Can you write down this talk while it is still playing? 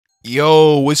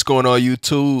Yo, what's going on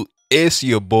YouTube? It's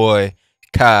your boy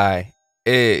Kai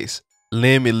X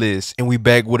Limitless, and we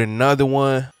back with another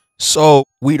one. So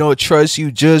We Don't Trust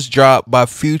You just dropped by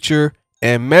Future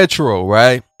and Metro,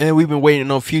 right? And we've been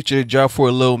waiting on Future to drop for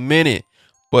a little minute,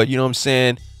 but you know what I'm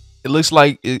saying? It looks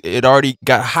like it already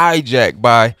got hijacked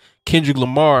by Kendrick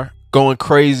Lamar going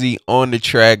crazy on the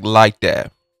track like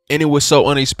that. And it was so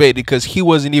unexpected because he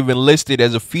wasn't even listed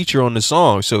as a feature on the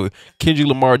song. So Kendrick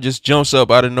Lamar just jumps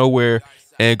up out of nowhere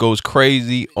and goes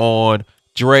crazy on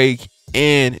Drake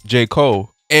and J. Cole.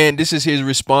 And this is his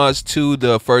response to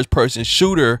the First Person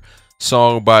Shooter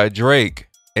song by Drake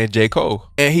and J. Cole.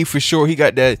 And he for sure, he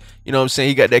got that, you know what I'm saying?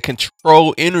 He got that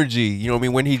control energy, you know what I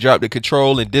mean? When he dropped the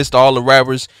control and dissed all the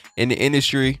rappers in the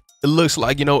industry. It looks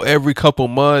like, you know, every couple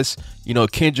months, you know,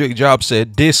 Kendrick drops a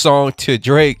diss song to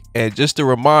Drake. And just a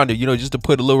reminder, you know, just to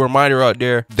put a little reminder out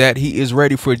there that he is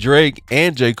ready for Drake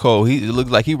and J. Cole. It looks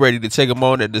like he ready to take them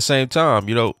on at the same time,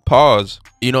 you know, pause.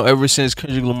 You know, ever since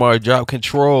Kendrick Lamar dropped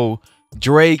Control,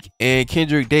 Drake and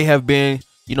Kendrick, they have been,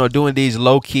 you know, doing these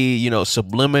low-key, you know,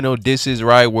 subliminal disses,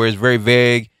 right, where it's very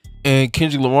vague. And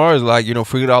Kendrick Lamar is like, you know,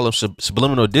 forget all of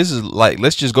subliminal disses, like,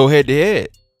 let's just go head to head.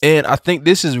 And I think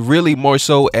this is really more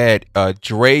so at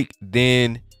Drake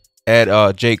than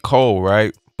at J. Cole,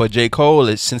 right? But J.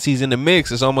 Cole, since he's in the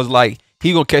mix, it's almost like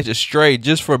he gonna catch a stray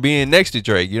just for being next to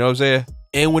Drake, you know what I'm saying?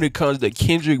 And when it comes to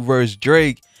Kendrick versus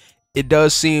Drake, it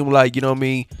does seem like, you know what I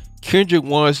mean, Kendrick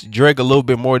wants Drake a little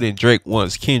bit more than Drake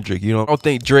wants Kendrick, you know? I don't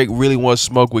think Drake really wants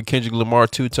smoke with Kendrick Lamar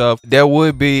too tough. That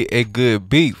would be a good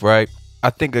beef, right? I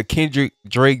think a Kendrick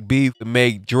Drake beef to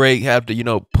make Drake have to, you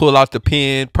know, pull out the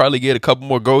pen, probably get a couple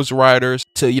more ghostwriters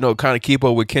to, you know, kind of keep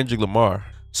up with Kendrick Lamar.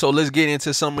 So let's get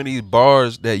into some of these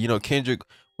bars that, you know, Kendrick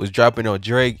was dropping on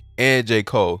Drake and J.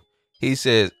 Cole. He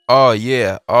says, oh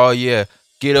yeah,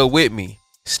 get up with me.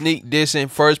 Sneak dissing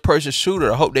First Person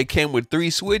Shooter. I hope they came with 3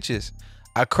 switches.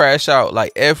 I crash out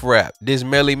like F-rap. This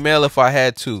Melly Mel if I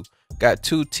had to. Got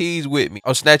 2 T's with me.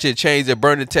 I'm snatching chains and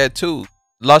burning tattoos.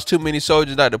 Lost too many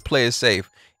soldiers not to play it safe.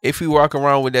 If you walk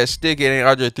around with that stick, it ain't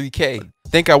under 3K.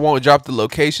 Think I won't drop the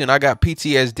location? I got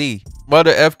PTSD.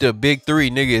 Mother F the big 3,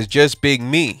 nigga, is just big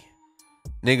me.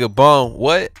 Nigga bum,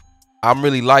 what? I'm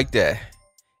really like that.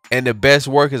 And the best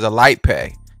work is a light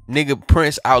pack. Nigga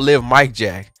Prince outlive Mike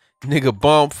Jack. Nigga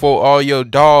bum for all your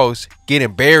dogs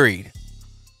getting buried.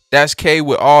 That's K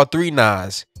with all 3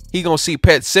 nines. He gonna see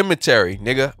Pet Cemetery,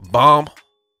 nigga. Bomb.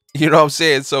 You know what I'm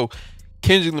saying? So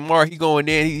Kendrick Lamar, he going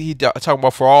in, he talking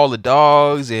about for all the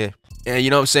dogs and you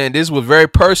know what I'm saying? This was very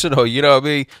personal, you know what I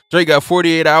mean? Drake got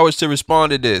 48 hours to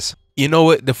respond to this. You know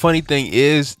what? The funny thing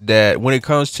is that when it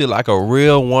comes to like a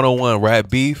real one-on-one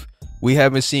rap beef, we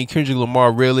haven't seen Kendrick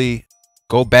Lamar really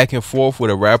go back and forth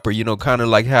with a rapper, you know, kind of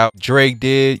like how Drake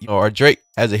did, you know, or Drake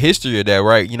has a history of that,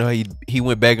 right? You know, he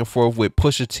went back and forth with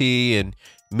Pusha T and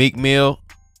Meek Mill.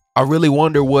 I really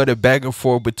wonder what a back and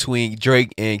forth between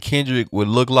Drake and Kendrick would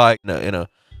look like in a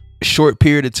short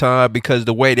period of time, because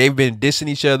the way they've been dissing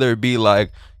each other, it'd be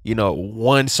like, you know,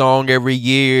 1 song every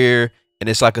year, and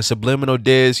it's like a subliminal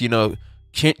diss. You know,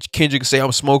 Kendrick say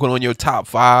I'm smoking on your top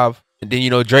 5, and then, you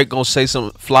know, Drake gonna say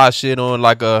some fly shit on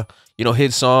like a, you know,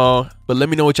 hit song. But let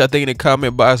me know what y'all think in the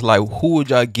comment box. Like, who would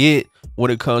y'all get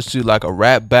when it comes to like a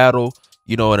rap battle,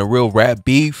 you know, and a real rap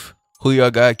beef? Who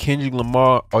y'all got, Kendrick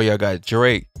Lamar or y'all got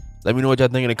Drake? Let me know what y'all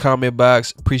think in the comment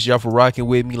box. Appreciate y'all for rocking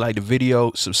with me. Like the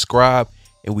video, subscribe,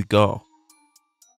 and we gone.